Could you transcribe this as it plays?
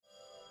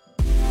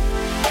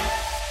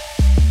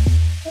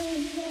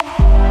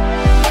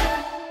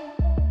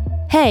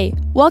Hey,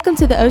 welcome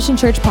to the Ocean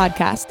Church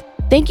podcast.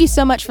 Thank you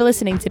so much for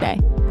listening today.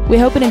 We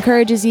hope it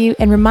encourages you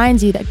and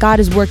reminds you that God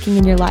is working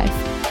in your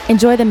life.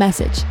 Enjoy the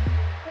message.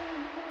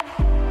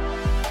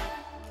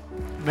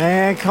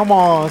 Man, come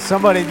on,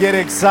 somebody get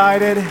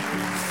excited.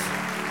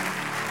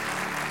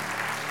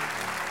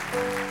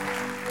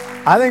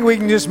 I think we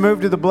can just move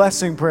to the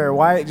blessing prayer.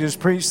 Wyatt just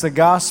preached the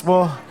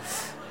gospel.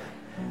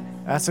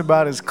 That's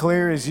about as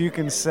clear as you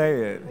can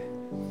say it.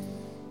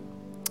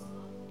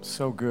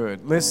 So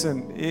good.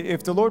 Listen,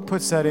 if the Lord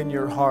puts that in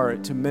your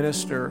heart to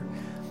minister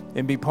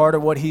and be part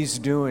of what He's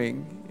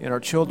doing in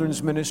our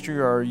children's ministry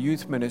or our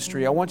youth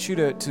ministry, I want you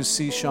to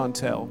see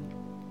Chantel.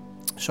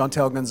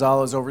 Chantel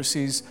Gonzalez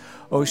oversees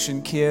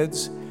Ocean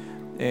Kids.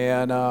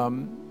 And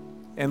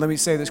let me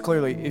say this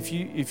clearly.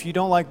 If you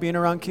don't like being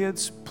around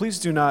kids, please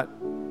do not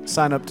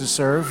sign up to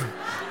serve.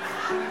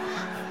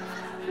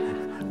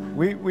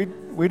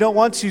 We don't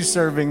want you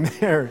serving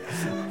there.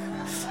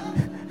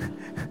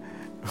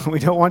 We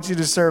don't want you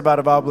to serve out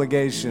of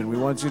obligation. We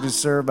want you to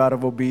serve out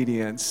of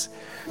obedience,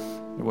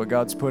 what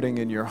God's putting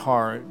in your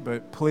heart.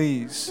 But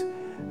please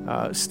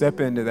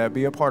step into that.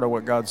 Be a part of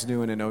what God's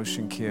doing in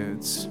Ocean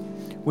Kids.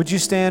 Would you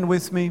stand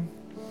with me?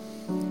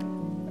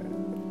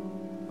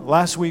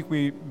 Last week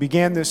we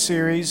began this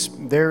series,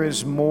 There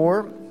Is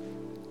More.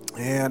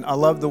 And I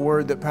love the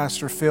word that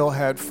Pastor Phil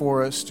had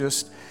for us,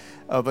 just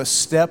of a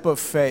step of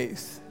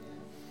faith.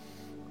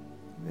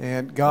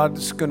 And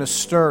God's going to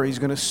stir. He's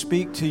going to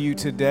speak to you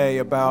today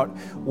about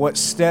what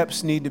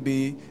steps need to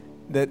be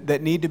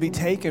that need to be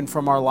taken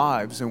from our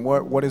lives, and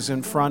what is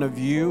in front of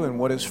you and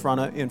what is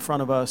in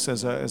front of us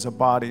as a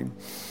body.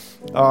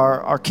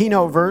 Our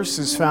keynote verse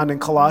is found in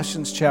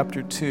Colossians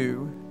chapter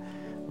 2,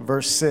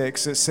 verse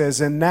 6. It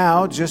says, "And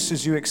now, just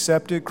as you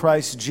accepted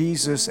Christ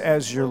Jesus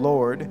as your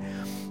Lord,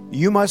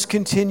 you must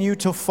continue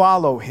to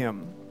follow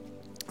Him.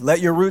 Let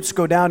your roots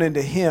go down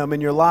into Him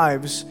and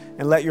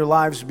let your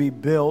lives be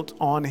built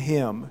on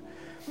Him.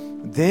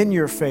 Then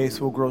your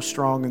faith will grow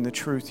strong in the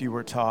truth you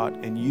were taught,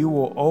 and you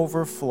will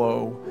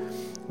overflow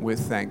with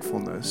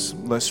thankfulness."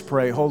 Let's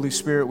pray. Holy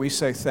Spirit, we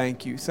say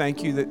thank you.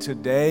 Thank you that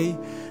today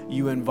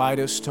you invite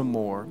us to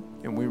more,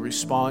 and we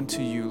respond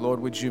to you. Lord,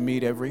 would you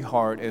meet every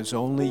heart as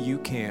only you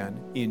can,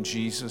 in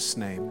Jesus'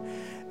 name.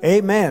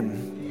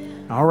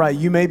 Amen. All right,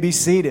 you may be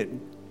seated.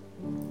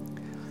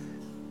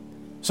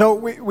 So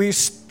we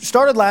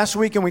started last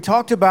week, and we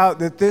talked about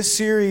that this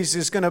series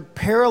is going to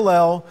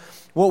parallel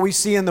what we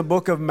see in the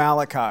book of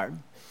Malachi.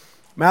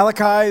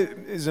 Malachi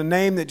is a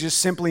name that just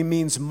simply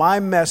means my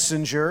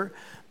messenger.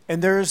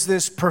 And there's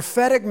this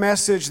prophetic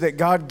message that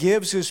God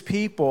gives His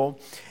people,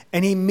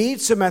 and He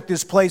meets them at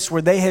this place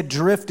where they had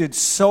drifted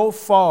so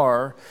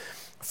far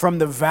from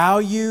the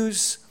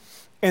values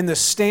and the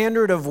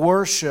standard of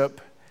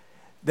worship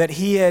that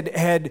He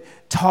had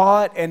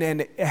taught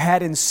and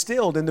had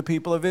instilled in the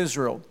people of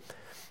Israel.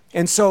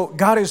 And so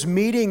God is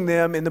meeting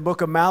them in the book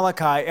of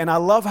Malachi, and I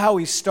love how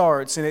He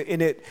starts.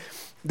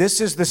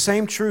 This is the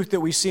same truth that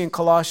we see in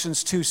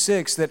Colossians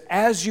 2:6, that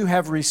as you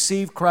have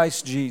received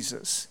Christ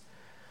Jesus.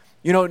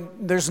 You know,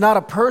 there's not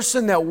a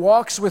person that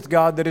walks with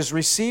God that has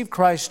received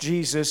Christ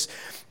Jesus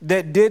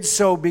that did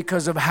so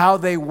because of how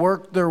they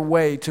worked their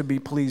way to be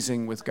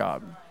pleasing with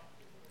God.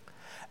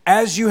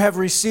 As you have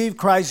received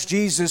Christ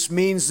Jesus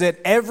means that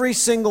every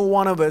single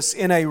one of us,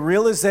 in a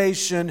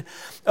realization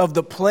of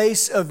the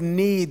place of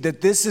need, that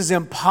this is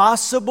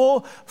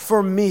impossible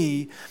for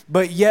me,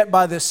 but yet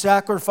by the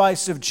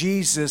sacrifice of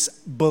Jesus,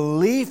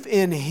 belief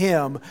in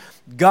Him,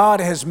 God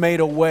has made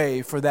a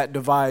way for that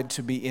divide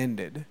to be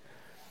ended.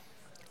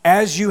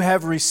 As you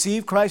have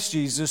received Christ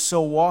Jesus,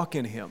 so walk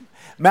in Him.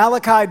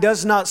 Malachi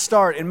does not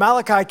start, and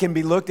Malachi can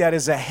be looked at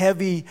as a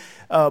heavy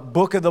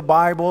book of the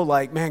Bible,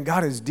 like, man,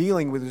 God is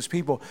dealing with His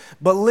people.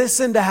 But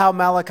listen to how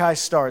Malachi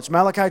starts.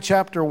 Malachi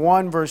chapter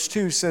 1, verse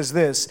 2 says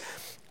this,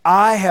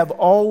 "I have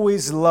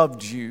always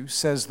loved you,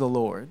 says the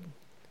Lord."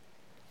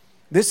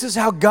 This is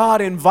how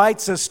God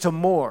invites us to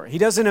more. He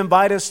doesn't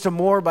invite us to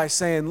more by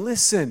saying,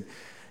 listen,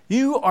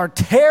 you are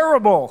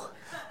terrible.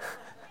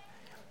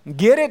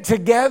 Get it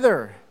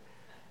together.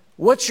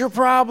 What's your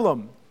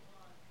problem?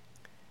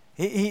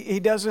 He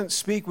doesn't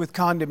speak with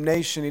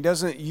condemnation. He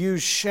doesn't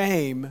use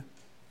shame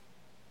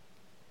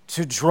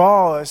to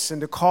draw us and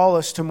to call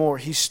us to more.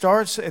 He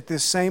starts at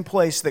this same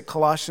place that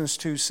Colossians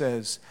 2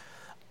 says,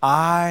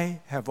 "I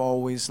have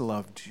always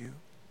loved you."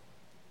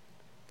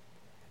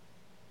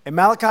 And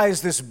Malachi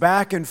is this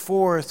back and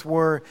forth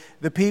where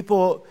the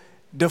people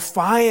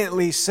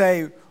defiantly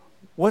say,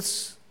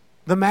 what's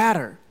the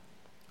matter?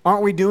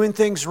 Aren't we doing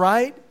things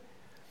right?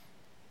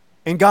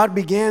 And God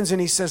begins and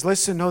He says,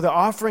 listen, no, the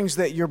offerings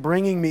that you're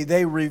bringing me,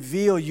 they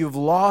reveal you've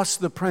lost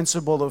the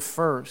principle of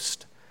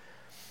first.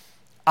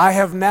 I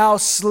have now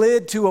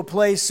slid to a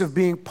place of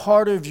being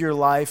part of your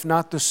life,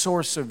 not the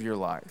source of your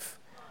life.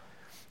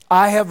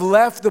 I have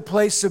left the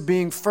place of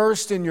being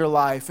first in your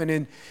life,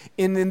 and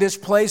in this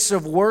place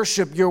of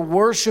worship, your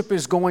worship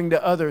is going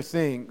to other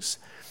things.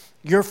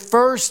 Your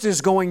first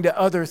is going to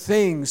other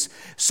things,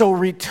 so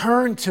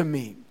return to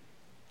me.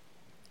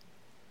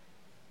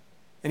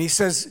 And He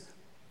says,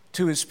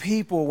 to his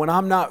people, when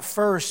I'm not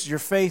first, your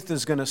faith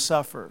is going to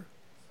suffer.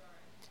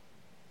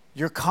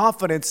 Your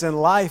confidence in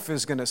life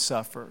is going to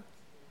suffer.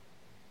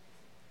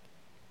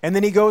 And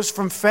then he goes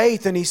from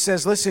faith and he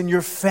says, listen,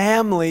 your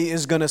family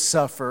is going to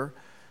suffer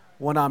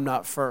when I'm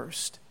not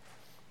first.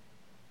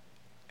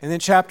 And then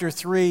chapter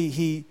 3,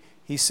 he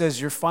says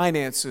your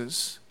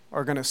finances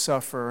are going to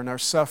suffer and are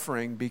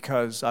suffering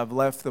because I've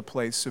left the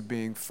place of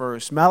being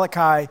first.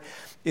 Malachi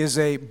is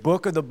a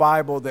book of the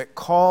Bible that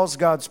calls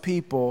God's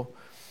people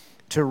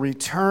to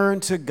return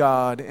to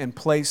God and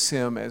place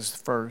Him as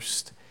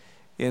first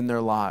in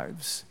their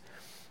lives.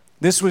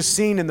 This was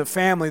seen in the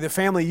family. The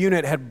family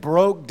unit had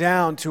broke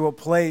down to a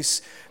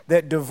place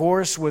that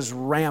divorce was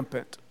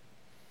rampant.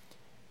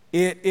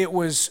 It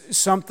was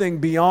something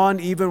beyond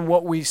even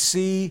what we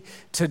see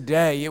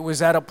today. It was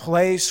at a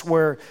place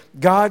where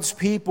God's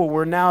people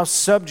were now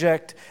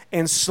subject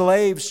and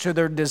slaves to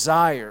their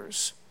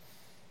desires.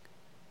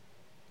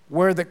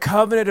 Where the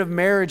covenant of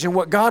marriage and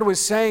what God was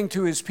saying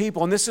to His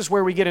people, and this is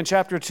where we get in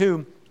chapter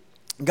 2,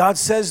 God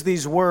says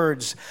these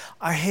words,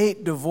 I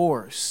hate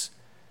divorce.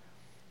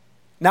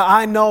 Now,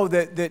 I know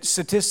that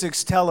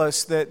statistics tell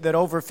us that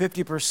over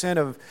 50%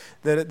 of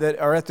that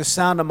are at the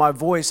sound of my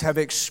voice have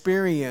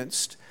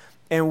experienced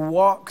and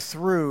walked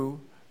through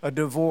a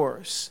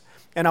divorce.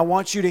 And I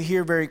want you to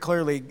hear very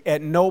clearly,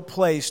 at no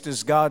place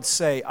does God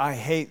say, I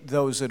hate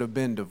those that have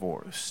been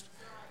divorced.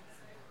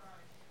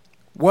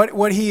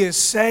 What He is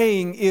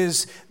saying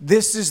is,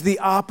 this is the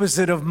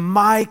opposite of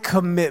my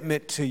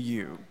commitment to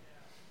you.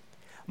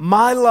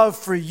 My love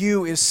for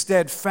you is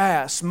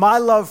steadfast. My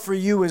love for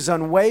you is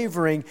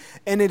unwavering,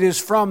 and it is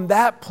from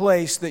that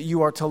place that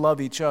you are to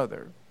love each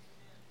other.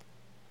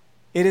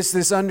 It is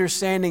this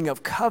understanding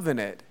of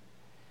covenant.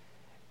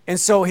 And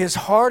so His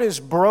heart is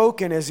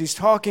broken as He's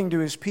talking to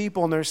His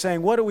people, and they're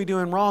saying, what are we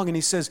doing wrong? And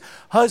He says,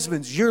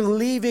 husbands, you're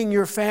leaving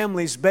your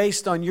families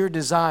based on your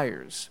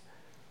desires.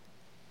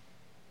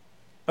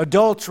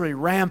 Adultery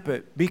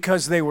rampant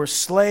because they were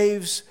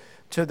slaves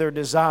to their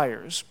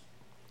desires.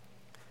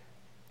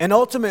 And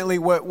ultimately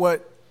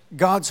what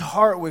God's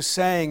heart was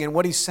saying and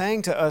what He's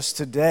saying to us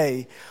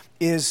today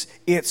is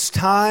it's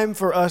time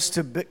for us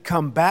to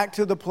come back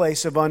to the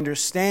place of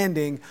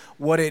understanding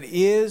what it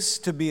is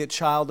to be a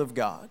child of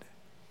God.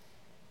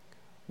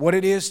 What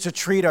it is to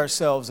treat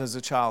ourselves as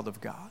a child of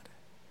God.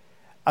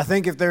 I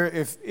think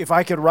if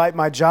I could write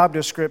my job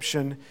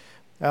description,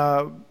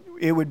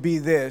 it would be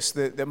this,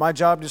 that my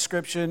job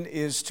description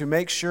is to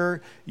make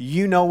sure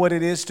you know what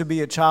it is to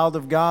be a child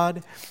of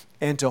God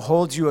and to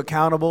hold you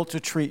accountable to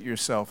treat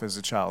yourself as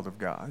a child of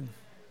God.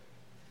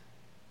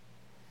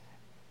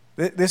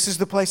 This is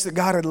the place that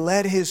God had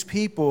led His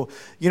people.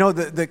 You know,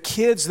 the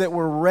kids that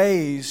were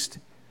raised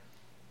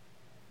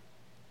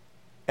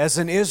as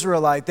an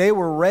Israelite, they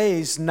were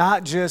raised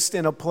not just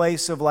in a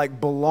place of like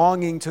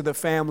belonging to the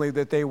family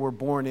that they were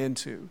born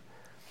into.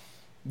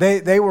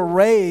 They were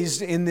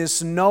raised in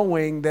this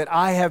knowing that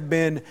I have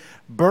been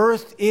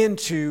birthed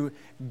into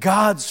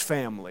God's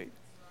family.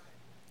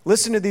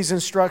 Listen to these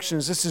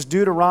instructions. This is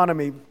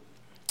Deuteronomy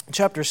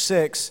chapter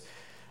 6,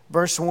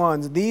 verse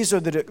 1. These are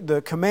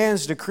the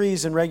commands,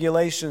 decrees, and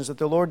regulations that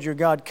the Lord your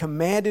God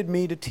commanded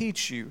me to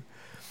teach you.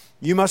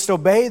 You must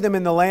obey them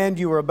in the land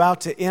you are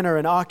about to enter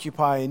and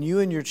occupy, and you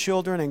and your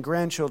children and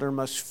grandchildren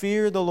must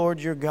fear the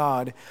Lord your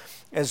God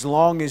as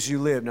long as you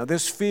live. Now,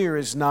 this fear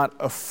is not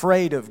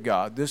afraid of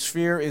God. This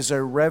fear is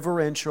a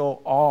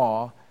reverential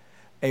awe,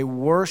 a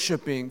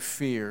worshiping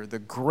fear, the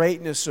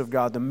greatness of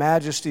God, the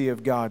majesty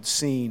of God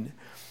seen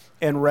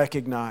and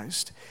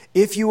recognized.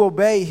 If you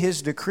obey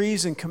His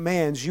decrees and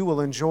commands, you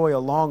will enjoy a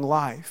long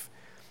life.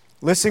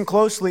 Listen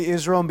closely,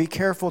 Israel, and be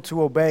careful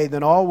to obey.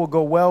 Then all will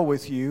go well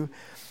with you,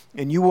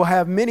 and you will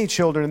have many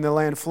children in the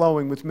land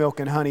flowing with milk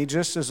and honey,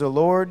 just as the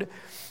Lord,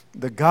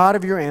 the God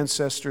of your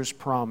ancestors,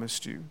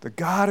 promised you. The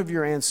God of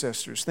your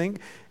ancestors.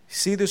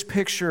 See this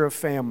picture of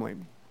family.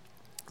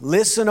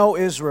 Listen, O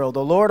Israel,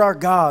 the Lord our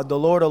God, the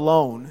Lord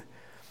alone.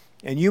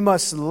 And you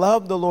must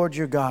love the Lord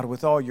your God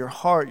with all your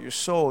heart, your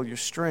soul, your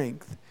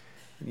strength.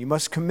 And you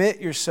must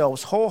commit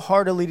yourselves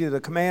wholeheartedly to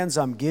the commands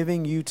I'm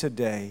giving you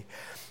today.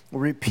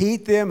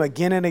 Repeat them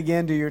again and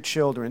again to your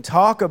children.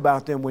 Talk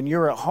about them when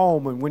you're at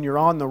home and when you're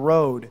on the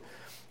road,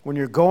 when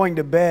you're going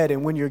to bed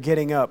and when you're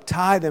getting up.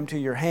 Tie them to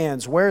your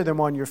hands. Wear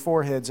them on your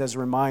foreheads as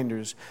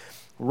reminders.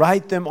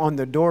 Write them on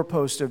the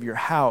doorpost of your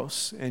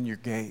house and your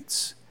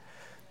gates.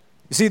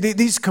 You see,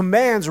 these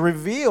commands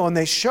reveal and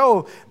they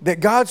show that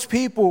God's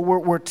people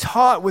were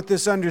taught with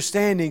this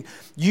understanding.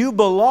 You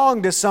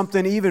belong to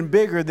something even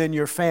bigger than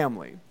your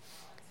family.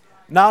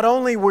 Not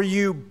only were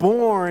you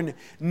born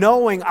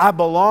knowing I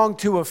belong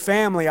to a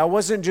family, I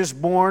wasn't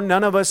just born.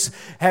 None of us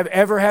have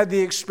ever had the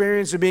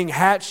experience of being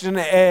hatched in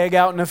an egg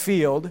out in a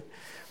field.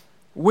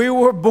 We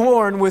were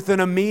born with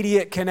an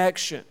immediate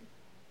connection.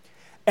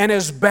 And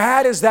as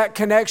bad as that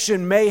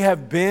connection may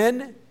have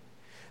been,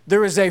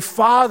 there is a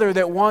Father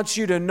that wants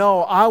you to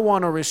know, I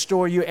want to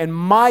restore you, and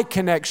my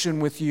connection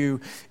with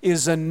you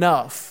is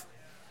enough.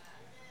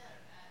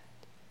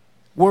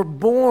 We're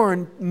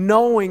born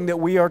knowing that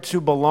we are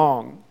to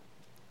belong.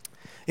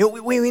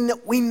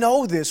 We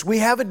know this. We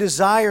have a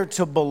desire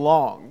to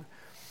belong.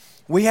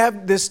 We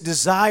have this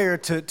desire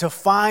to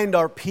find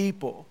our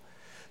people,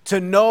 to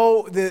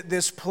know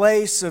this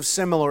place of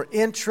similar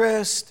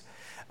interest.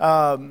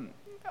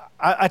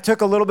 I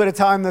took a little bit of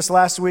time this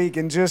last week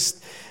and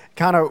just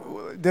kind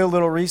of did a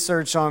little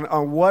research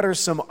on what are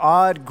some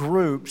odd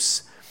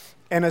groups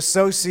and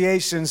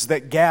associations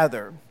that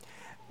gather.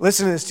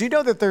 Listen to this. Do you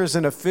know that there's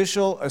an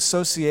official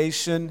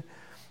association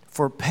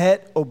for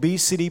pet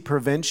obesity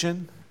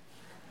prevention?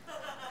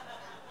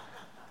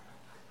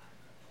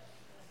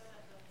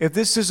 If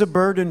this is a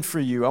burden for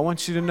you, I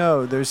want you to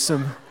know there's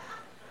some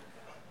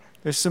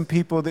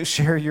people that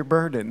share your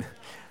burden.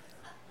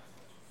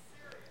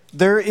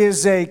 There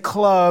is a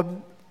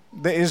club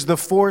that is the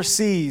 4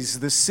 C's,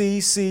 the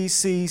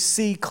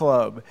CCCC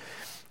Club.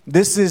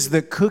 This is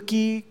the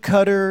Cookie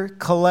Cutter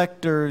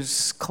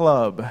Collectors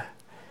Club.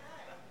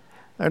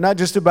 They're not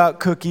just about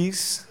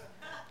cookies,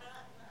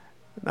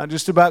 not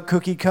just about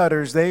cookie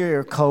cutters. They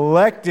are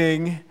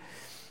collecting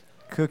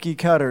cookie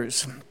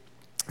cutters.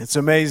 It's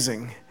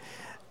amazing.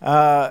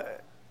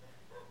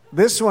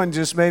 This one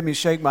just made me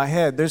shake my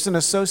head. There's an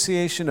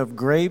association of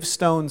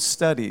gravestone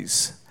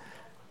studies.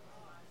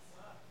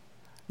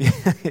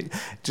 It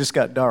just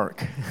got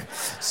dark.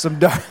 Some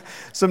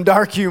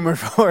dark humor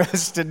for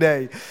us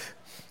today.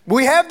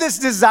 We have this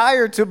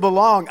desire to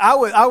belong. I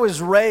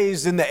was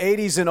raised in the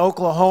 80s in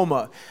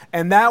Oklahoma,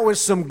 and that was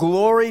some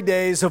glory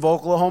days of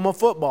Oklahoma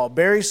football.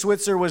 Barry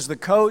Switzer was the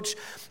coach.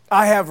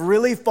 I have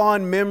really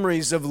fond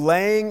memories of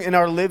laying in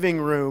our living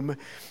room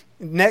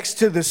next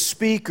to the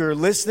speaker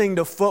listening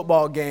to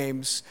football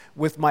games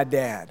with my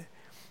dad.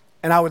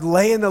 And I would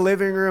lay in the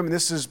living room, and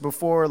this is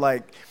before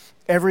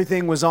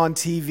everything was on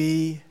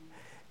TV.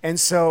 And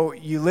so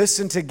you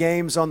listen to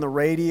games on the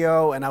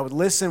radio, and I would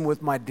listen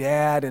with my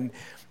dad, and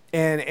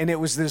it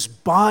was this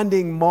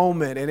bonding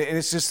moment, and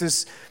it's just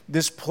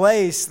this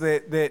place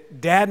that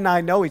Dad and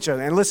I know each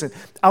other. And listen,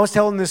 I was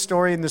telling this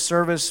story in the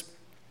service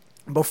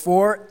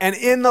before, and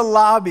in the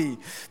lobby,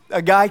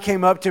 a guy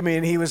came up to me,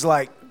 and he was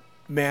like,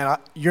 "Man,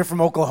 you're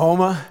from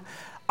Oklahoma?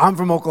 I'm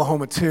from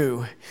Oklahoma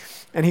too."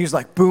 And he was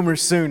like, "Boomer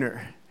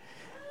Sooner."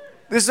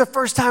 This is the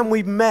first time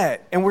we've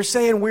met, and we're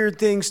saying weird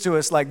things to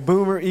us like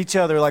boomer each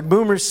other, like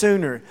Boomer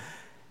Sooner.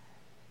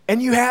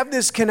 And you have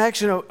this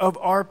connection of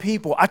our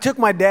people. I took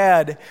my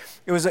dad,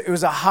 it was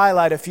a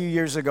highlight a few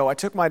years ago. I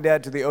took my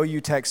dad to the OU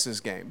Texas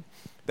game.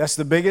 That's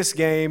the biggest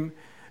game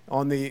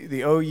on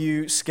the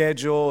OU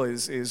schedule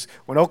is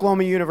when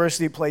Oklahoma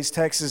University plays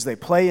Texas, they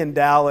play in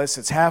Dallas.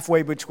 It's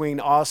halfway between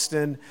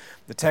Austin,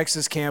 the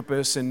Texas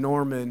campus, and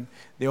Norman,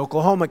 the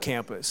Oklahoma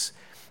campus.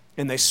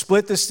 And they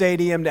split the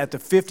stadium at the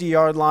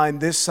 50-yard line.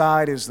 This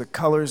side is the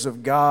colors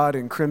of God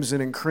in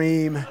crimson and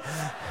cream.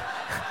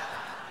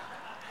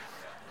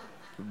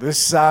 This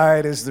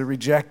side is the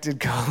rejected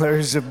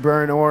colors of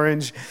burnt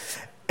orange.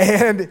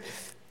 And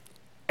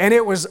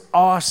it was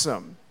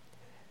awesome.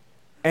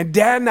 And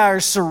Dad and I are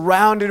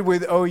surrounded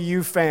with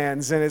OU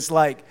fans, and it's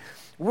like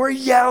we're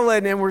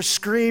yelling and we're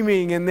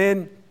screaming, and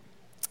then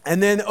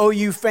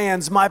OU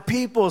fans, my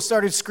people,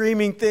 started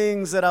screaming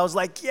things that I was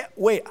like, yeah,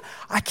 wait,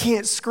 I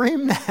can't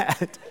scream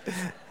that.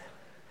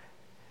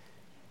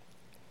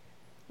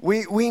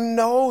 We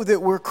know that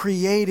we're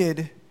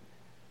created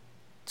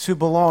to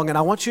belong, and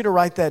I want you to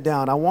write that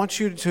down. I want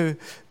you to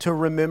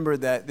remember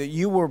that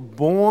you were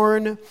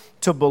born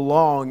to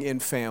belong in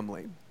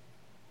family.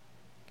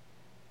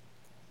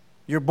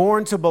 You're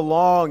born to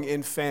belong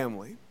in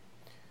family.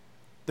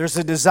 There's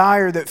a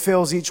desire that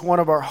fills each one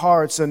of our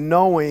hearts, a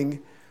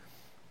knowing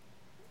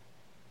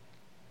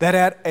that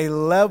at a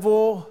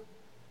level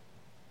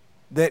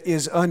that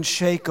is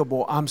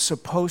unshakable, I'm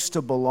supposed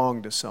to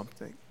belong to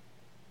something.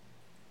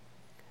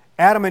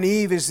 Adam and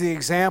Eve is the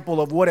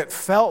example of what it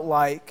felt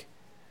like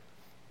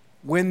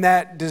when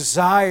that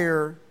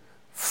desire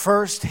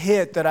first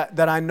hit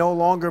that I no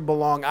longer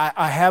belong.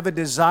 I have a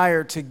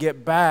desire to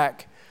get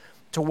back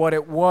to what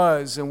it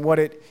was and what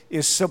it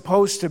is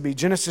supposed to be.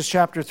 Genesis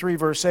chapter 3,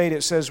 verse 8,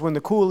 it says, "When the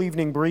cool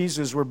evening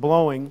breezes were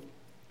blowing,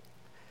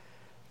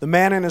 the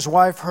man and his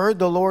wife heard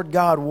the Lord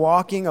God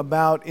walking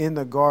about in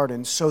the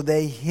garden, so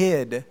they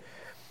hid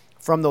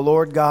from the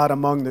Lord God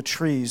among the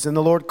trees. And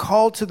the Lord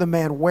called to the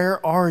man,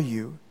 'Where are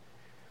you?'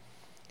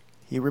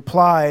 He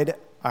replied,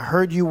 'I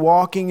heard you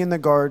walking in the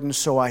garden,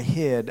 so I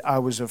hid. I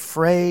was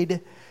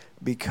afraid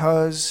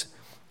because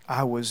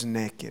I was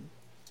naked.'"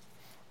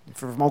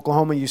 If you're from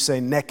Oklahoma, you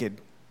say naked.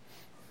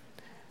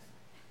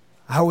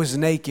 I was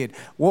naked.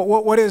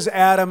 What is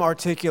Adam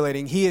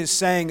articulating? He is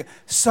saying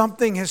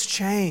something has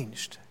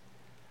changed.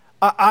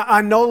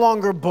 I no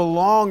longer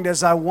belonged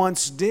as I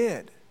once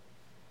did.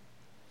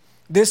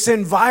 This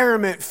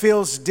environment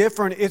feels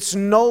different. It's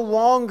no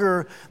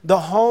longer the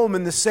home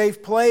and the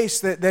safe place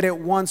that it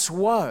once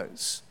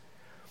was.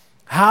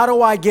 How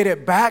do I get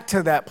it back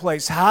to that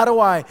place? How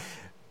do I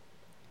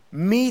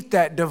meet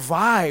that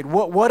divide?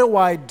 What do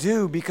I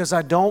do because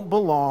I don't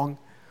belong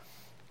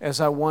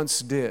as I once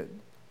did?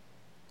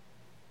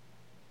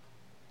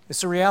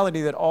 It's a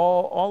reality that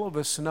all of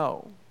us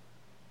know.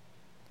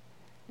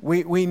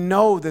 We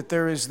know that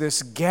there is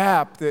this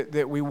gap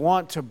that we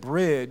want to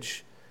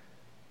bridge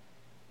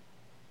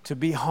to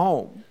be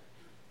home.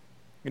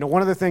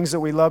 One of the things that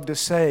we love to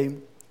say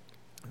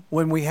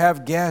when we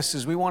have guests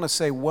is we want to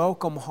say,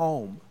 welcome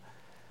home.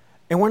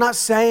 And we're not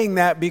saying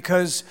that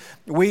because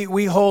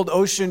we hold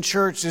Ocean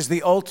Church as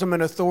the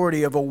ultimate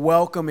authority of a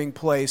welcoming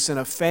place and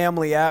a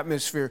family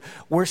atmosphere.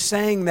 We're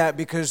saying that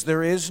because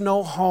there is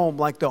no home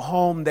like the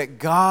home that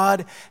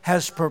God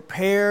has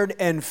prepared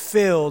and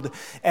filled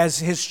as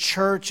His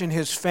church and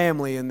His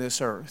family in this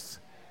earth.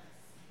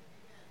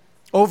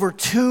 Over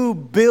 2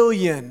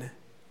 billion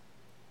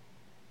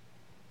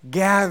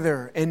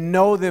gather and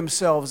know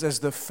themselves as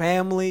the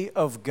family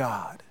of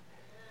God.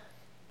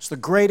 It's the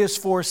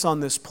greatest force on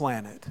this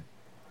planet.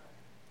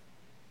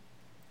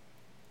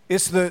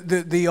 It's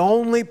the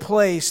only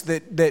place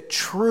that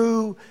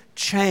true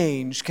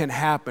change can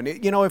happen.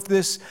 If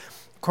this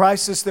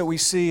crisis that we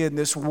see in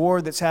this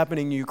war that's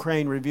happening in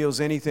Ukraine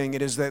reveals anything,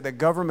 it is that the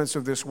governments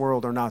of this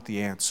world are not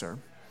the answer.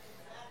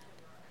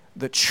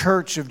 The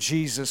Church of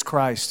Jesus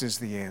Christ is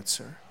the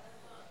answer.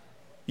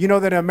 You know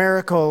that in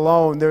America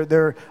alone, there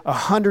are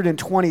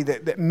 120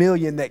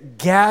 million that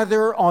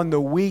gather on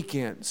the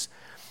weekends,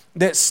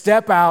 that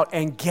step out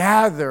and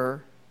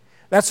gather.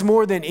 That's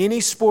more than any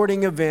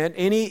sporting event,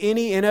 any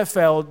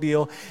NFL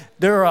deal.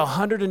 There are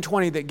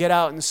 120 that get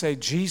out and say,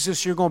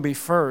 Jesus, you're going to be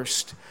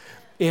first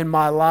in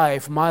my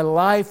life. My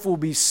life will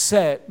be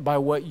set by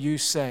what you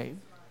say.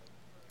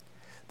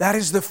 That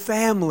is the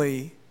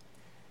family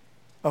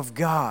of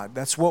God.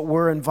 That's what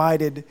we're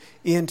invited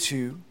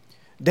into.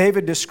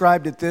 David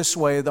described it this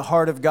way, the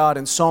heart of God,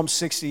 in Psalm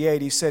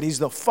 68. He said, He's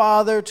the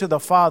father to the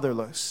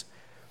fatherless,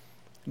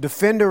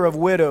 defender of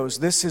widows.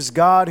 This is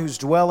God whose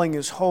dwelling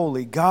is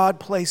holy. God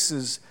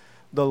places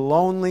the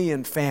lonely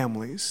in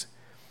families.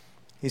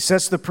 He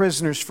sets the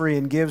prisoners free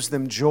and gives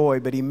them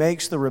joy, but He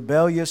makes the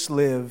rebellious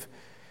live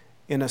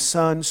in a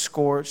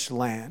sun-scorched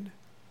land.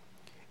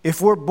 If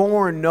we're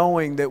born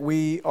knowing that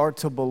we are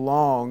to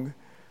belong,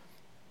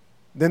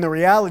 then the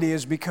reality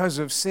is because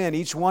of sin,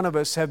 each one of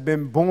us have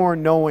been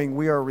born knowing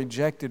we are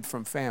rejected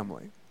from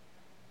family.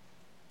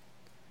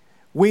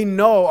 We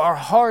know, our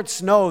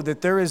hearts know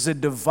that there is a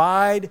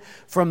divide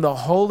from the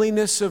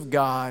holiness of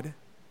God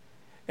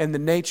and the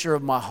nature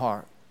of my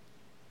heart.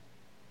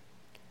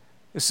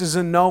 This is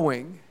a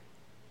knowing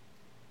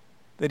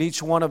that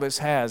each one of us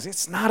has.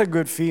 It's not a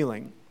good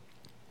feeling.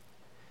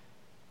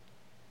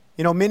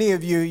 Many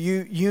of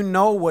you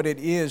know what it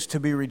is to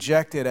be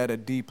rejected at a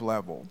deep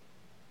level.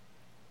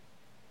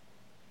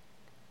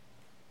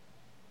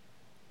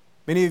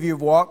 Many of you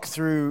have walked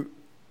through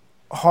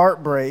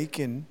heartbreak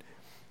and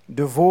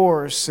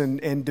divorce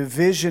and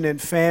division in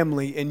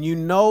family, and you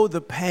know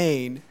the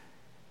pain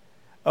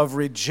of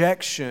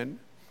rejection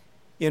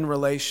in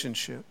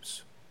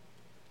relationships.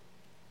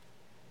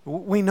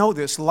 We know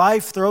this.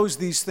 Life throws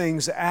these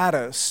things at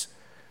us.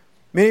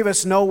 Many of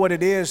us know what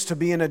it is to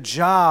be in a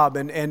job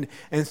and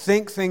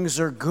think things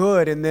are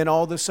good, and then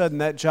all of a sudden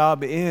that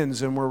job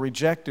ends and we're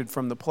rejected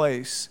from the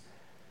place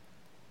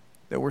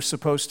that we're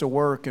supposed to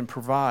work and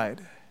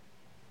provide.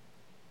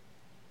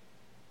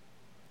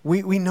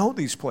 We know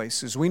these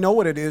places. We know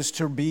what it is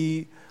to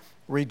be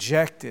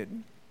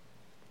rejected.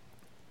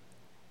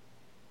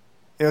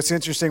 It's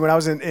interesting. When I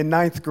was in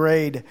ninth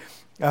grade,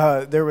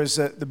 there was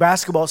the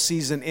basketball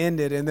season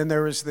ended, and then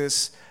there was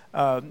this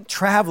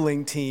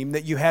traveling team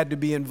that you had to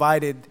be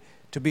invited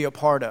to be a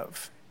part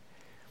of.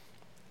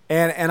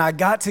 And I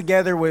got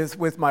together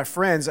with my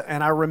friends,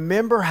 and I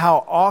remember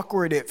how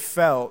awkward it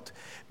felt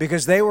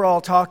because they were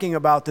all talking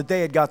about that they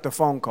had got the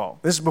phone call.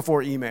 This is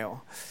before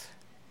email.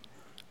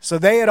 So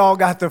they had all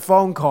got the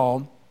phone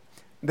call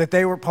that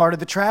they were part of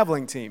the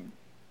traveling team.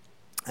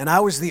 And I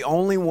was the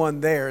only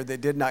one there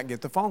that did not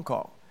get the phone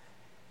call.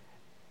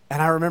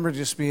 And I remember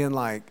just being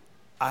like,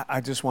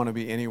 I just want to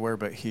be anywhere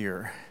but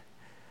here.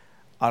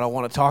 I don't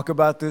want to talk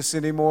about this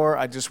anymore.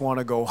 I just want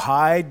to go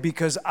hide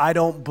because I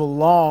don't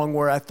belong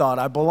where I thought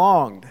I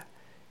belonged.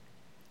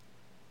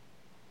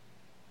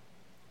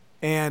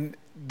 And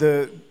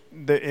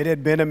it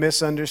had been a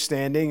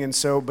misunderstanding, and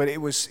so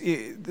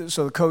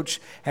the coach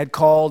had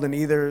called, and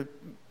either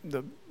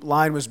the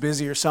line was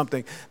busy or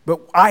something, but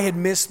I had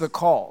missed the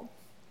call.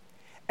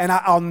 And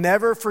I'll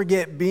never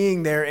forget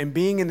being there and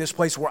being in this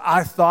place where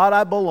I thought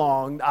I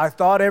belonged, I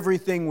thought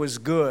everything was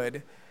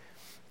good,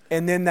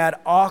 and then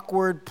that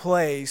awkward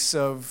place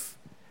of,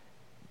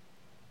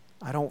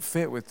 I don't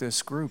fit with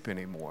this group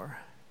anymore.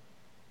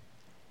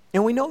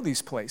 And we know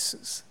these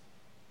places.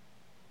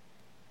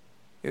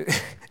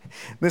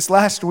 This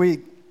last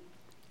week,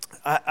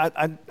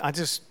 I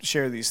just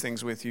share these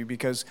things with you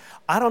because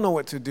I don't know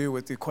what to do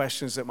with the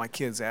questions that my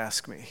kids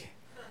ask me.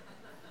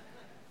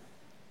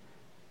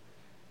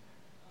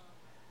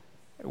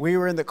 We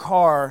were in the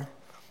car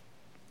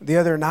the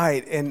other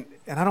night, and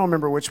I don't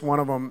remember which one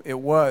of them it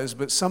was,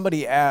 but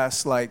somebody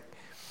asked, like,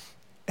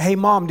 hey,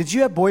 Mom, did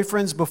you have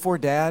boyfriends before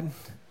Dad?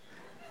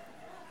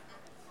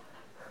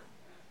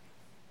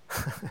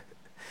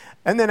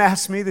 And then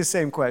asked me the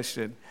same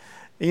question.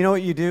 You know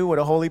what you do, what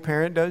a holy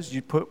parent does?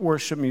 You put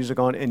worship music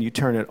on and you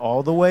turn it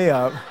all the way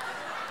up.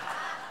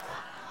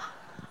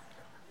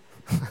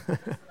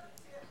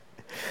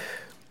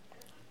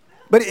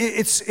 But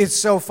it's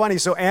so funny.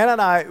 So Anna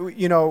and I,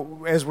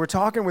 as we're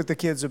talking with the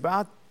kids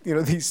about,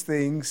 these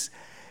things,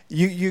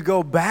 you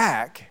go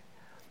back.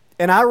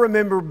 And I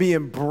remember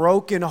being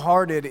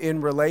brokenhearted in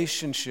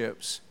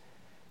relationships,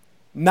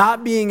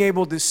 not being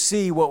able to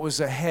see what was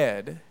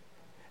ahead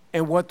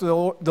and what the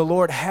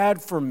Lord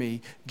had for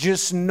me,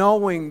 just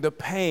knowing the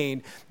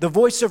pain. The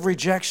voice of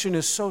rejection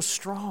is so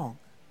strong.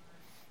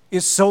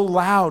 It's so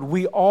loud.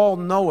 We all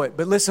know it.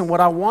 But listen, what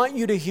I want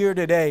you to hear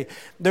today,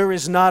 there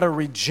is not a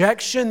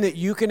rejection that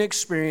you can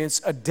experience,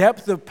 a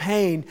depth of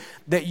pain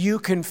that you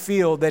can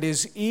feel that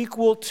is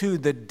equal to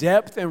the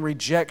depth and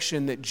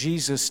rejection that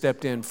Jesus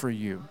stepped in for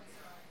you.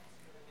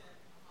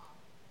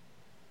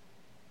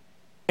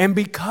 And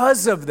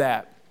because of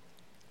that,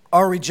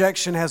 our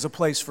rejection has a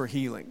place for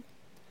healing.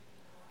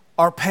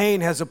 Our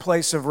pain has a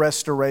place of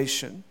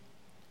restoration.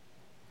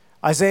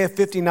 Isaiah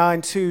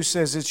 59:2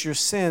 says it's your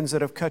sins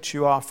that have cut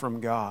you off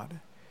from God.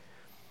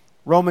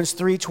 Romans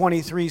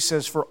 3:23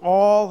 says, for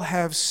all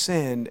have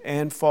sinned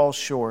and fall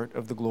short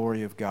of the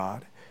glory of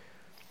God.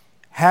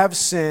 Have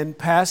sinned,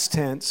 past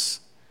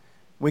tense.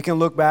 We can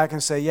look back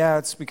and say, yeah,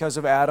 it's because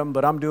of Adam,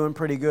 but I'm doing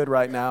pretty good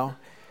right now.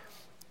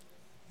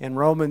 And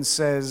Romans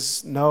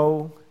says,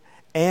 no,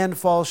 and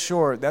fall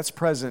short. That's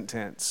present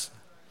tense.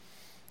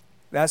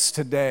 That's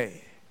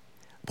today.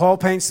 Paul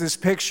paints this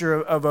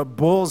picture of a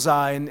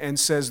bullseye and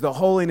says the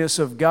holiness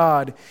of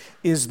God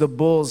is the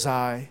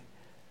bullseye.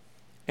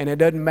 And it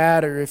doesn't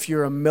matter if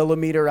you're a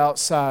millimeter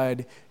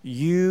outside,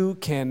 you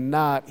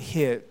cannot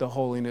hit the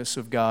holiness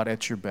of God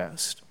at your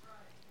best.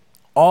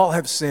 All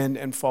have sinned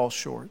and fall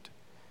short.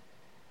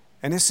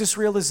 And it's this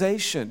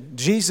realization.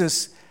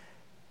 Jesus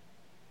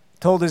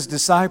told his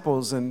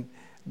disciples and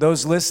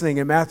those listening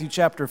in Matthew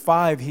chapter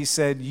 5, he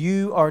said,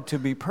 you are to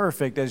be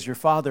perfect as your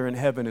Father in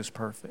heaven is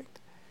perfect.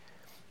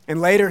 And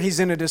later he's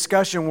in a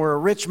discussion where a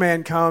rich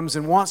man comes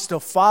and wants to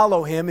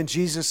follow him, and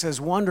Jesus says,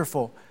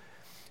 wonderful,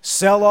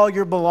 sell all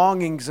your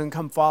belongings and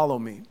come follow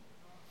me.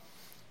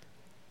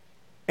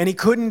 And he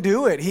couldn't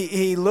do it.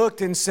 He looked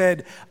and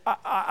said,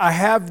 I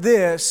have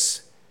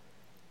this.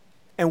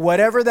 And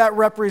whatever that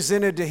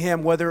represented to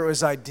him, whether it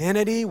was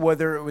identity,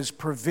 whether it was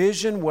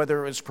provision,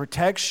 whether it was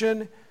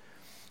protection,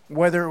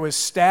 whether it was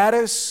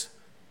status,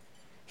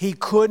 he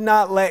could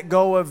not let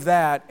go of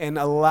that and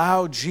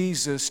allow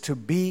Jesus to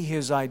be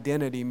his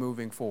identity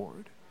moving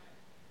forward.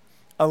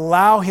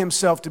 Allow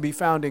himself to be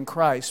found in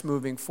Christ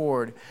moving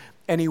forward.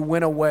 And he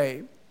went away.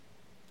 The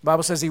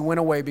Bible says he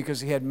went away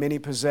because he had many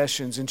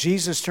possessions. And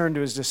Jesus turned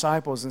to his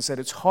disciples and said,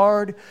 it's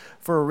hard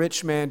for a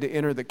rich man to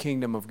enter the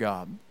kingdom of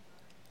God.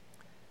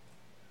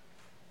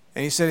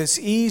 And he said, it's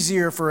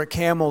easier for a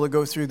camel to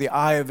go through the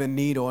eye of a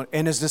needle.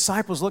 And his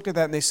disciples looked at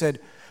that and they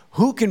said,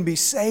 who can be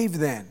saved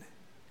then?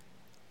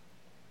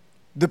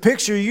 The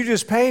picture you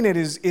just painted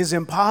is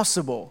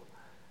impossible.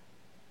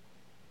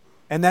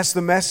 And that's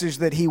the message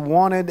that he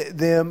wanted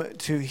them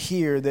to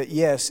hear, that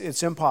yes,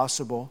 it's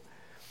impossible.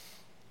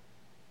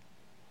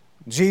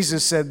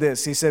 Jesus said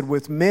this. He said,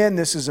 with men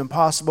this is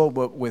impossible,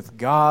 but with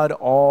God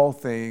all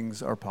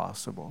things are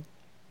possible.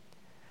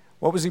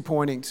 What was he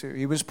pointing to?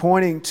 He was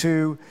pointing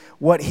to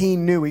what he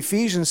knew.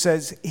 Ephesians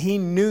says he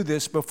knew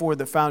this before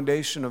the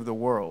foundation of the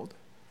world.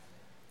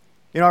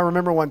 I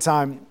remember one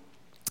time,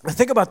 I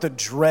think about the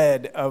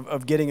dread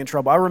of getting in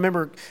trouble. I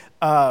remember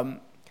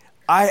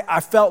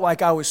I felt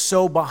like I was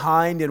so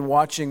behind in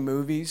watching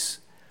movies.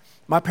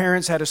 My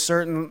parents had a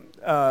certain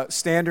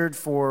standard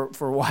for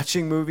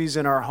watching movies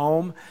in our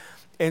home.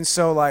 And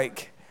so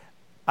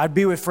I'd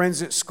be with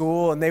friends at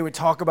school and they would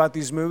talk about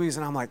these movies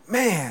and I'm like,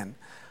 man,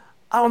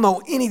 I don't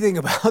know anything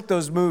about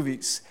those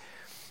movies.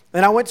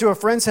 And I went to a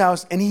friend's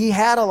house and he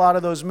had a lot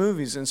of those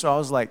movies. And so I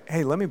was like,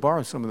 hey, let me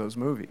borrow some of those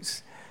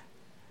movies.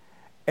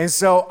 And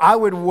so I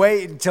would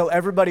wait until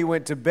everybody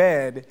went to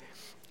bed,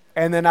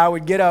 and then I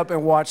would get up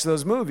and watch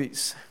those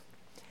movies.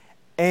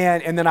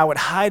 And then I would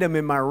hide them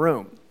in my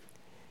room.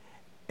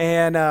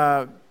 And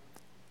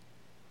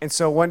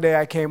so one day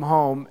I came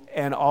home,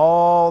 and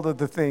all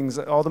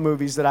the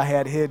movies that I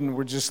had hidden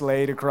were just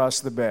laid across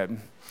the bed.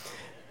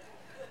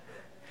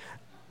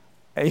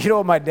 And you know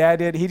what my dad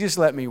did? He just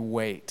let me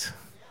wait.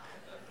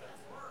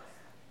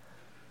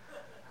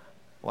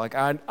 Like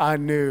I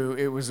knew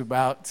it was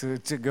about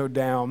to go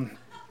down.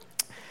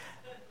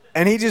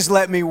 And he just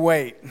let me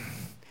wait.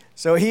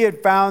 So he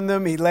had found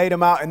them, he laid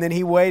them out, and then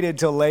he waited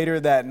till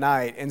later that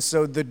night. And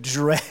so the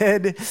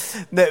dread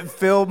that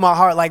filled my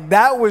heart,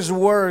 that was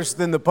worse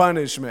than the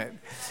punishment.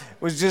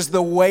 It was just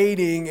the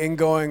waiting and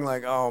going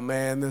oh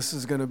man, this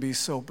is going to be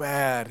so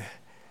bad.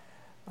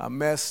 I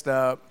messed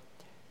up.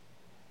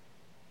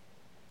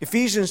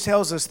 Ephesians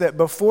tells us that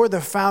before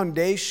the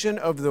foundation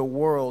of the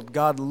world,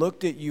 God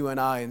looked at you and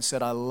I and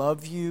said, I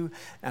love you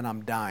and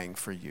I'm dying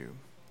for you.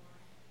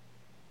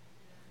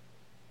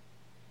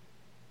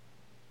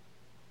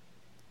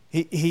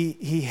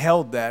 He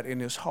held that in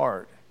his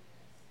heart,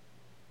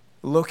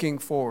 looking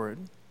forward.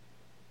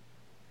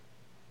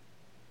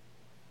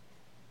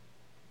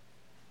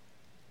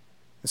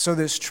 So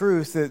this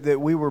truth that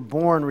we were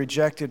born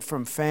rejected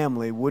from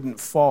family wouldn't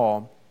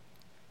fall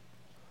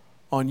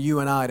on you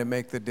and I to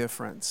make the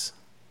difference.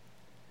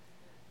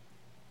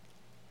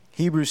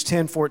 Hebrews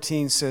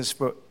 10:14 says,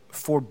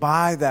 For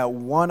by that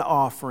one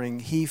offering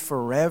he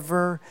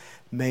forever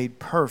made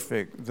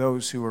perfect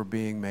those who are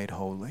being made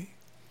holy.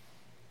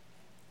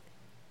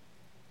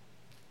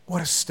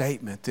 What a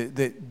statement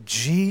that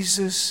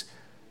Jesus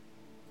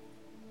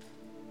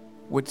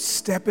would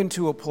step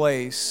into a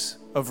place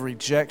of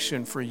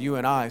rejection for you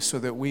and I so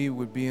that we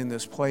would be in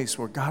this place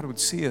where God would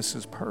see us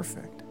as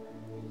perfect.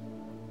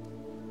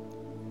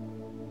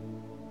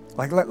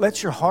 Like,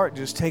 let your heart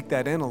just take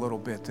that in a little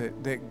bit,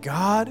 that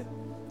God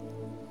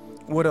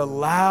would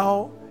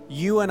allow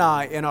you and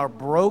I in our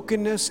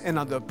brokenness and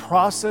on the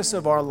process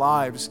of our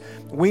lives.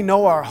 We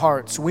know our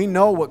hearts. We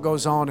know what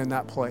goes on in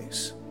that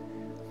place.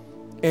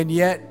 And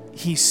yet,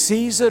 He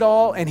sees it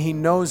all and He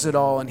knows it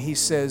all. And He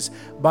says,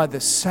 by the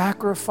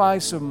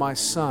sacrifice of my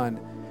Son,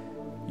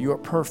 you are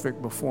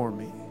perfect before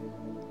me.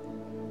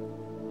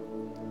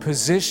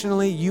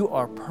 Positionally, you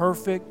are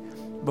perfect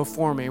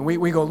before me. And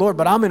we go, Lord,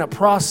 but I'm in a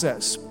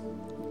process.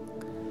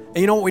 And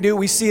you know what we do?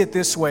 We see it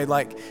this way.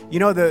 Like, you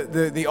know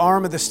the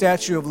arm of the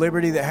Statue of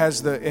Liberty that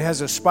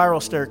has a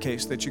spiral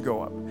staircase that you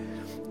go up.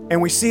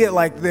 And we see it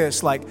like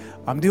this, like,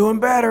 I'm doing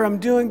better, I'm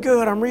doing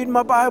good, I'm reading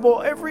my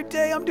Bible every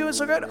day, I'm doing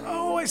so good.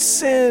 Oh, I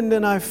sinned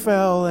and I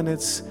fell, and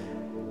it's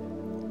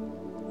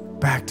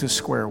back to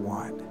square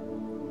one.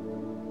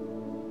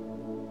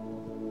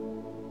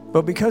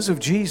 But because of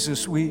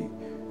Jesus, we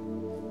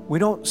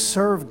don't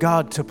serve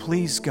God to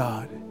please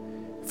God.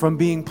 From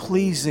being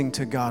pleasing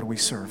to God, we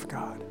serve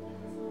God.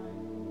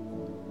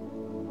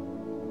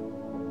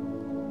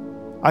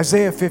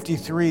 Isaiah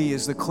 53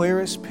 is the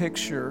clearest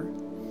picture.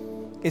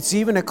 It's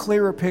even a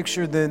clearer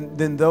picture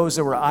than those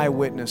that were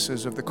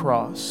eyewitnesses of the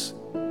cross.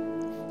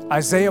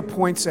 Isaiah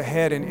points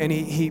ahead and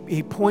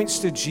he points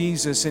to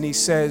Jesus and he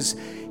says,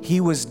 He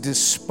was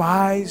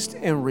despised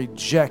and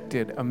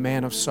rejected, a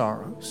man of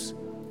sorrows.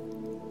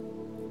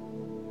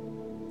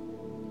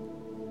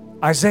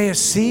 Isaiah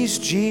sees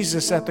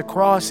Jesus at the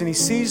cross and he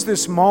sees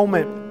this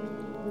moment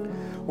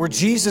where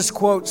Jesus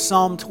quotes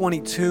Psalm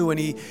 22 and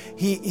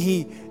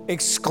he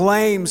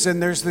exclaims,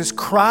 and there's this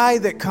cry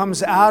that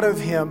comes out of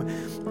him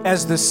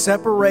as the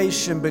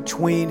separation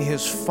between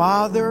his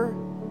Father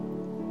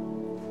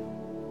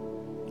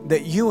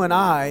that you and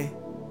I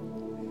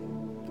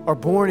are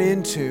born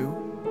into,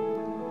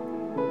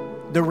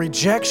 the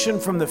rejection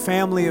from the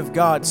family of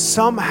God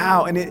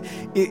somehow, and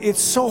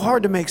it's so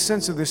hard to make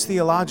sense of this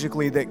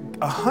theologically, that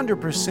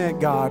 100%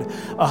 God,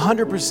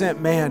 100%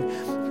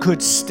 man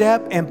could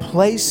step and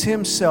place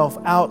himself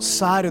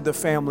outside of the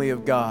family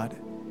of God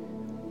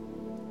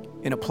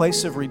in a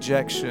place of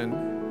rejection,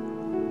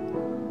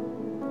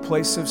 a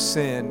place of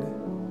sin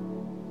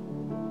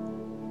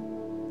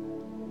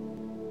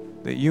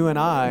that you and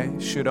I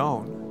should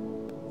own.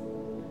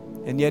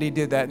 And yet He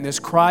did that. And this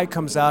cry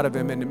comes out of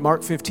Him. And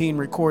Mark 15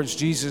 records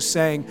Jesus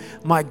saying,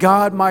 my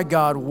God,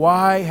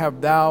 why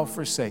have Thou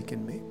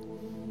forsaken me?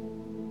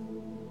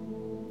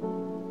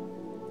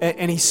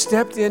 And He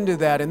stepped into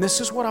that. And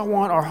this is what I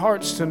want our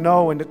hearts to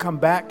know and to come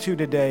back to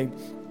today,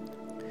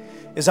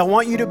 is I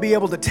want you to be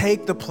able to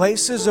take the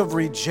places of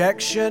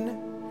rejection,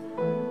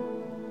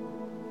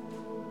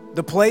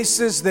 the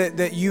places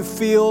that you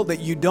feel that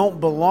you don't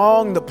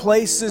belong, the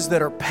places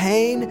that are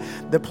pain,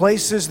 the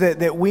places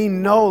that we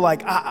know,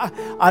 like,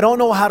 I don't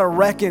know how to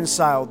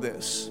reconcile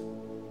this.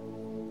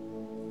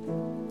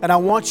 And I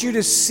want you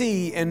to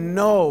see and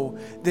know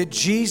that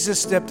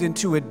Jesus stepped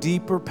into a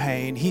deeper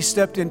pain. He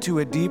stepped into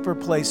a deeper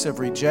place of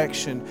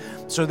rejection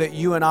so that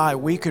you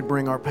and we could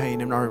bring our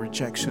pain and our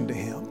rejection to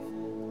Him.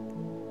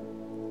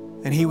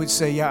 And He would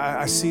say, yeah,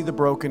 I see the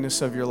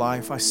brokenness of your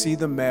life. I see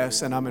the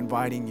mess, and I'm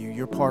inviting you.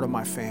 You're part of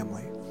my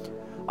family.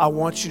 I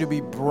want you to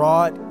be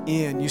brought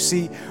in. You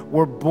see,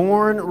 we're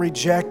born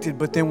rejected,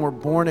 but then we're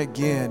born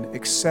again,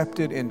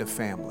 accepted into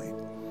family.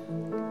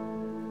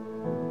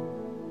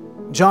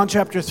 John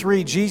chapter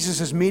 3,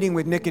 Jesus is meeting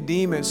with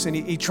Nicodemus, and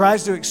he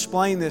tries to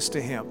explain this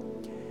to him.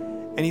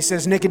 And He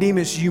says,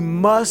 Nicodemus, you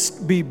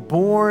must be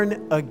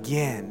born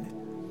again.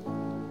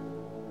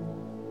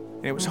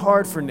 And it was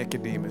hard for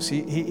Nicodemus.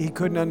 He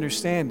couldn't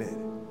understand it.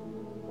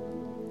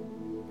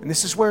 And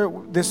this is where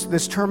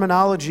this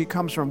terminology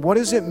comes from. What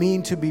does it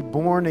mean to be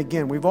born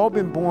again? We've all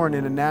been born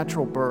in a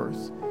natural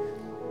birth.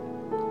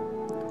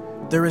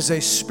 There is a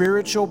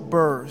spiritual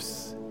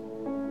birth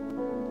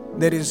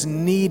that is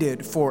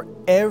needed for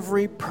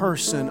every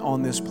person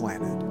on this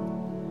planet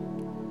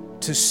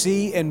to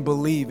see and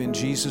believe in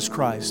Jesus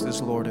Christ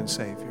as Lord and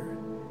Savior.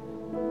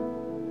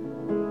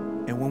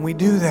 And when we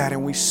do that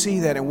and we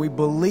see that and we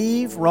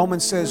believe,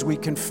 Romans says we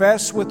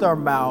confess with our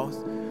mouth,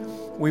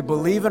 we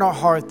believe in our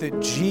heart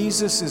that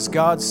Jesus is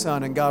God's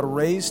Son and God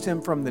raised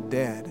Him from the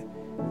dead.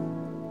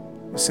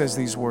 It says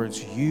these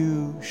words,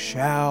 you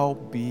shall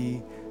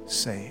be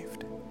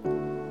saved.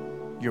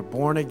 You're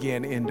born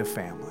again into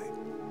family.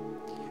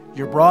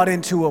 You're brought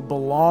into a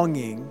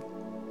belonging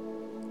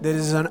that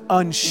is an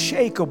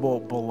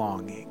unshakable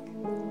belonging.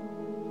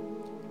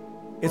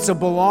 It's a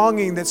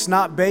belonging that's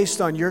not based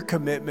on your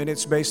commitment,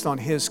 it's based on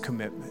His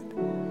commitment.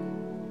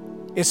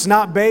 It's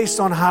not based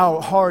on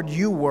how hard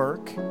you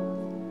work.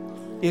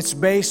 It's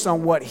based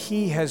on what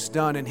He has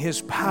done and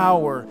His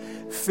power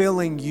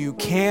filling you.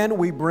 Can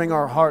we bring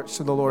our hearts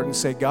to the Lord and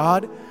say,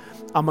 God,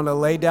 I'm going to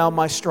lay down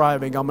my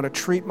striving. I'm going to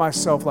treat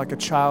myself like a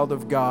child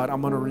of God.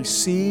 I'm going to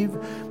receive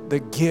the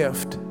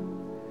gift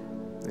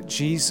that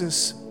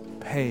Jesus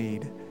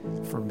paid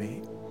for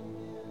me.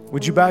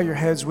 Would you bow your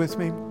heads with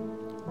me?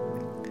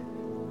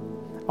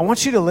 I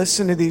want you to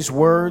listen to these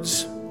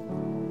words.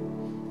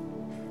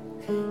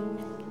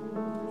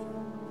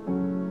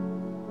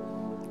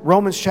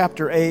 Romans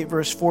chapter 8,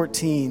 verse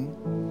 14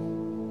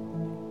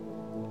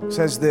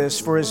 says this,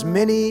 "For as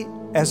many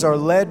as are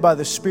led by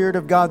the Spirit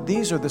of God,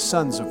 these are the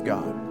sons of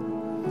God.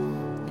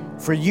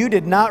 For you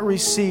did not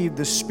receive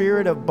the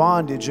spirit of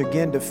bondage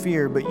again to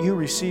fear, but you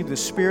received the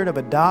spirit of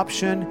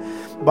adoption,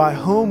 by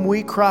whom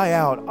we cry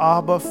out,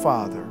 Abba,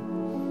 Father.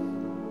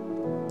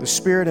 The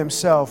Spirit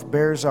Himself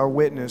bears our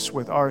witness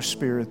with our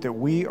spirit that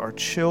we are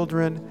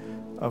children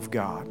of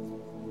God."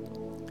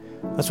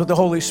 That's what the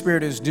Holy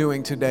Spirit is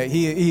doing today.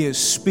 He is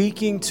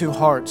speaking to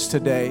hearts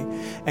today,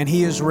 and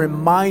He is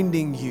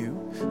reminding you.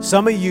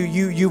 Some of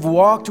you've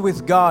walked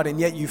with God, and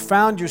yet you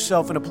found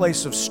yourself in a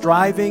place of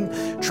striving,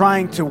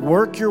 trying to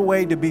work your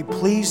way to be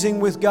pleasing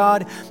with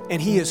God, and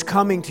He is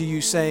coming to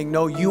you saying,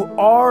 no, you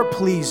are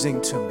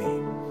pleasing to me.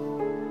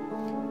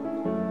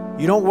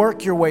 You don't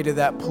work your way to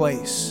that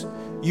place.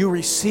 You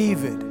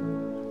receive it.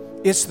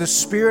 It's the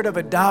spirit of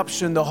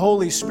adoption, the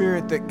Holy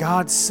Spirit, that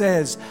God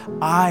says,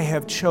 I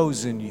have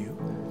chosen you.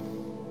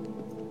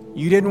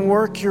 You didn't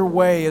work your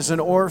way as an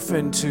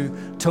orphan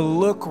to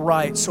look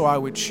right so I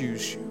would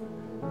choose you.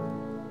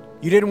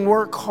 You didn't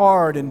work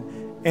hard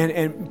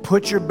and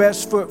put your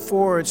best foot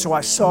forward so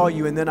I saw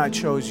you and then I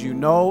chose you.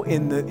 No,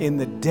 in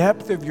the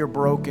depth of your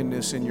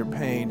brokenness and your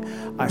pain,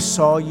 I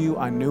saw you,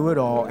 I knew it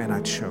all, and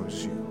I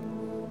chose you.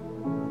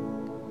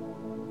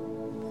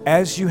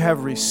 As you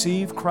have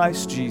received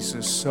Christ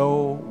Jesus,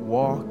 so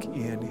walk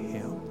in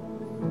Him.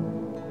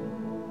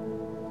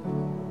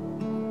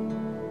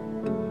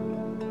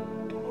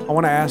 I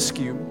want to ask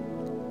you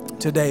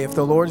today, if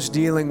the Lord's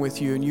dealing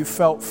with you and you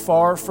felt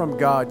far from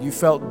God, you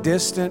felt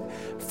distant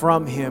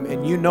from Him,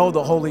 and you know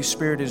the Holy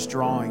Spirit is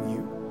drawing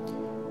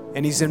you,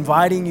 and He's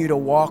inviting you to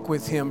walk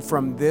with Him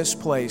from this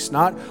place,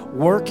 not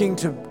working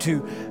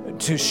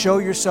to show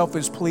yourself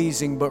as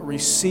pleasing, but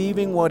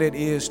receiving what it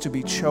is to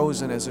be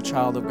chosen as a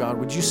child of God.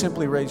 Would you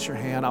simply raise your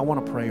hand? I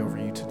want to pray over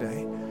you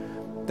today.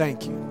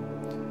 Thank you.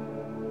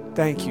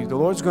 Thank you. The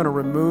Lord's going to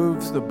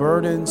remove the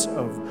burdens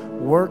of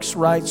works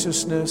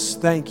righteousness.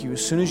 Thank you.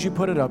 As soon as you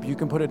put it up, you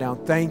can put it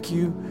down. Thank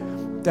you.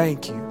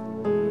 Thank you.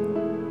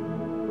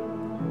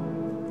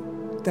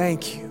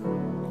 Thank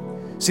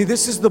you. See,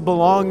 this is the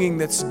belonging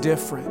that's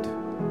different.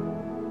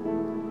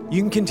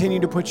 You can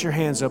continue to put your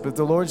hands up. If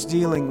the Lord's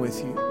dealing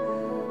with you,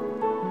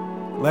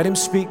 let Him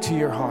speak to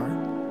your heart.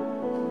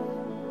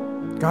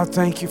 God,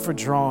 thank you for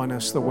drawing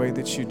us the way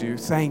that you do.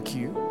 Thank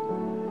you.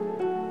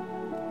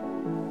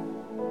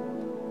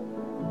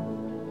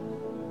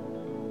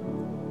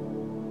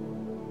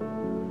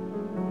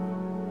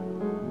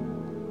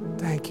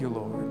 Thank you,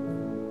 Lord.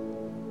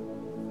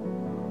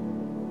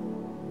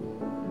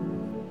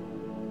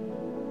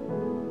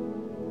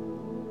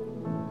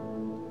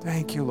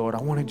 Thank you, Lord.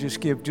 I want to just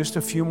give just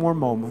a few more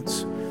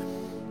moments.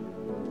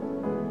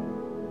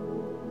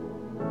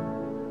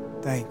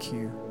 Thank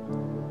you.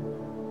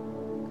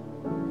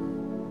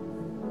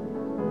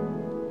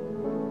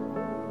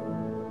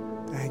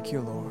 Thank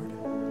you, Lord.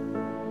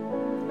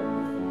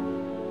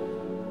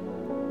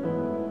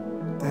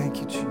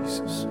 Thank you,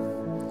 Jesus.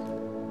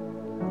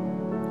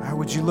 All right,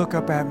 would you look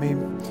up at me?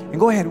 And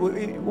go ahead. Why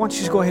don't you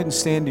just go ahead and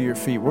stand to your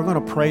feet? We're going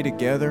to pray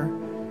together.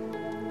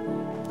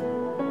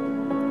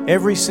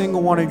 Every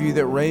single one of you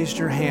that raised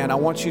your hand, I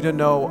want you to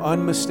know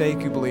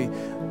unmistakably,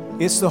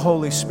 it's the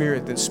Holy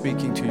Spirit that's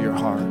speaking to your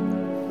heart.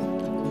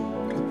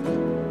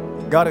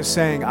 God is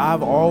saying,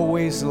 I've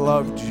always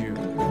loved you.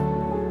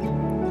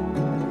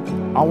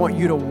 I want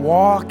you to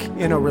walk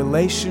in a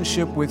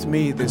relationship with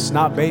me that's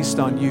not based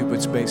on you, but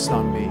it's based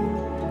on me.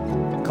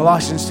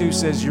 Colossians 2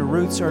 says your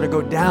roots are to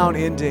go down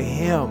into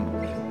Him,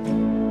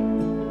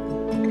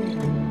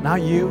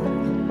 not you.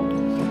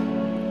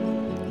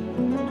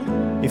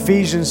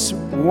 Ephesians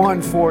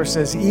 1:4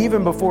 says,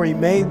 even before He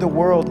made the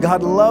world,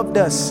 God loved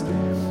us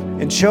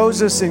and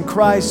chose us in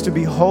Christ to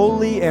be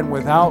holy and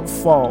without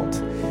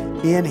fault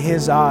in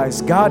His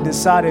eyes. God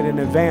decided in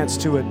advance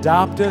to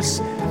adopt us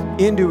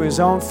into His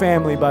own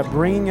family by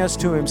bringing us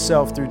to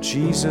Himself through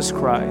Jesus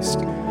Christ.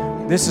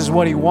 This is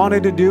what He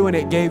wanted to do, and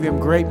it gave Him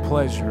great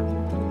pleasure.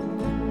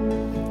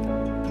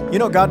 You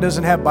know, God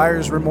doesn't have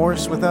buyer's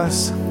remorse with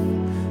us.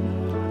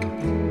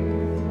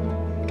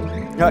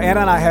 You know,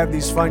 Anna and I have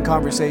these fun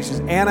conversations.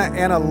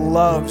 Anna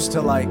loves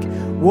to,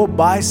 we'll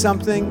buy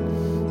something,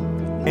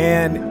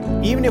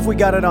 and even if we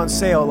got it on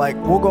sale,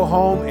 we'll go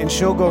home and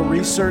she'll go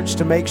research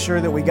to make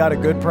sure that we got a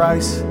good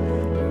price.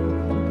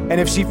 And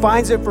if she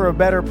finds it for a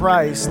better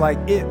price,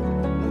 it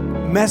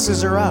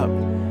messes her up.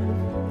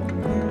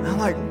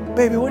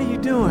 baby, what are you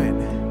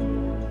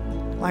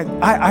doing? Like,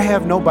 I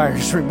have no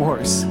buyer's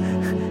remorse.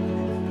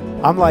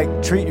 I'm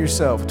like, treat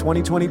yourself,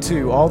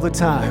 2022, all the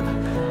time.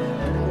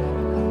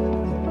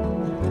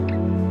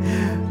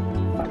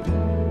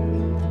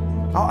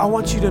 I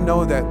want you to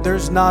know that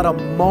there's not a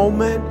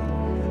moment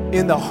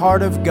in the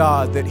heart of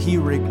God that He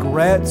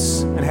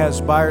regrets and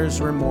has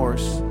buyer's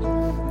remorse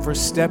for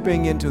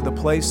stepping into the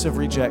place of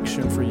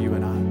rejection for you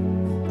and I.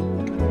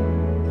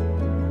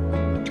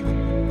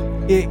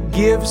 It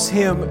gives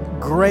Him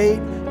great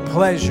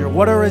pleasure.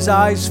 What are His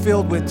eyes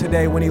filled with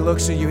today when He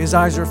looks at you? His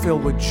eyes are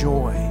filled with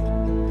joy.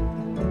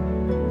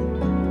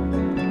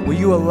 Will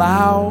you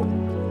allow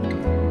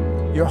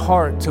your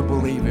heart to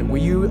believe it?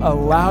 Will you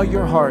allow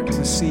your heart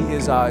to see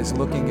His eyes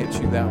looking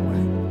at you that way?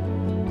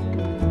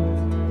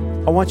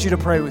 I want you to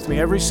pray with me.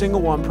 Every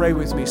single one, pray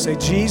with me. Say,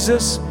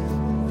 Jesus,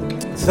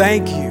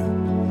 thank you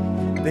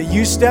that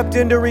you stepped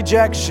into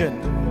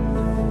rejection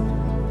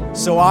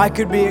so I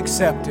could be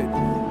accepted.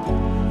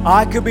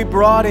 I could be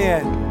brought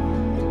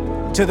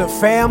in to the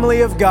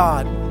family of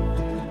God.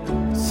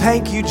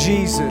 Thank you,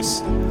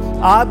 Jesus.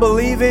 I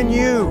believe in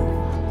you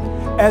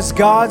as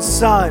God's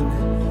Son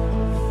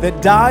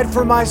that died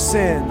for my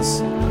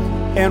sins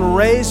and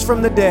raised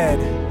from the dead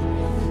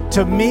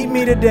to meet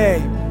me today,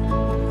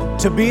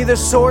 to be the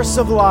source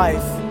of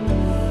life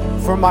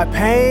for my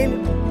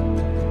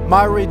pain,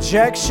 my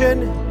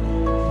rejection,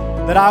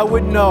 that I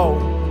would know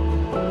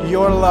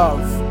your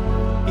love.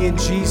 In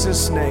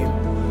Jesus' name,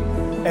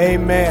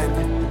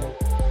 amen.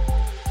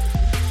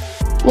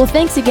 Well,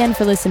 thanks again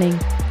for listening.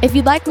 If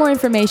you'd like more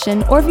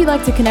information or if you'd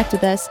like to connect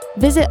with us,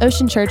 visit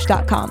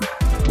oceanchurch.com.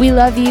 We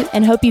love you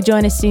and hope you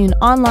join us soon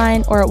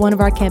online or at one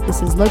of our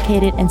campuses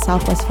located in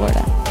Southwest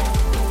Florida.